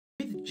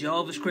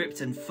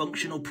JavaScript and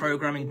functional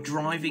programming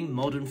driving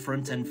modern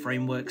front-end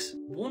frameworks,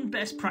 one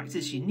best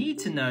practice you need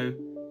to know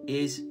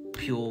is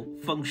pure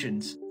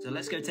functions. So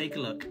let's go take a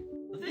look.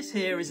 This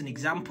here is an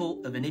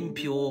example of an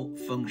impure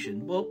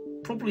function. Well,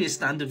 probably a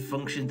standard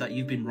function that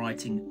you've been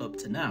writing up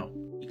to now.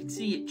 You can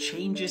see it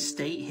changes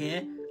state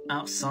here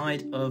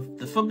outside of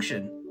the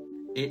function.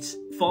 It's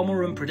far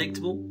more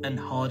unpredictable and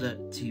harder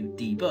to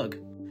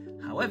debug.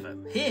 However,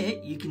 here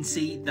you can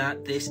see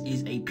that this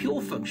is a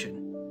pure function.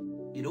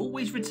 It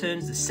always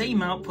returns the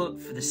same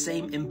output for the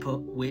same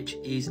input, which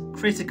is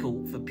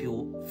critical for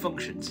pure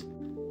functions.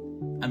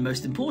 And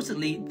most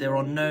importantly, there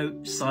are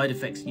no side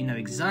effects. You know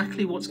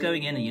exactly what's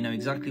going in and you know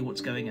exactly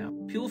what's going out.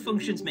 Pure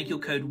functions make your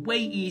code way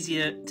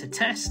easier to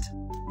test,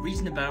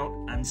 reason about,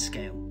 and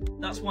scale.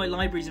 That's why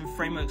libraries and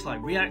frameworks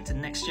like React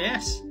and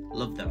Next.js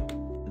love them.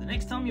 The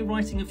next time you're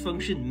writing a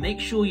function, make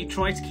sure you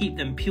try to keep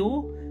them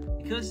pure,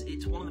 because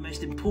it's one of the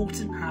most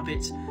important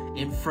habits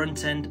in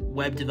front-end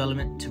web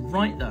development to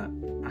write that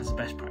as a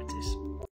best practice.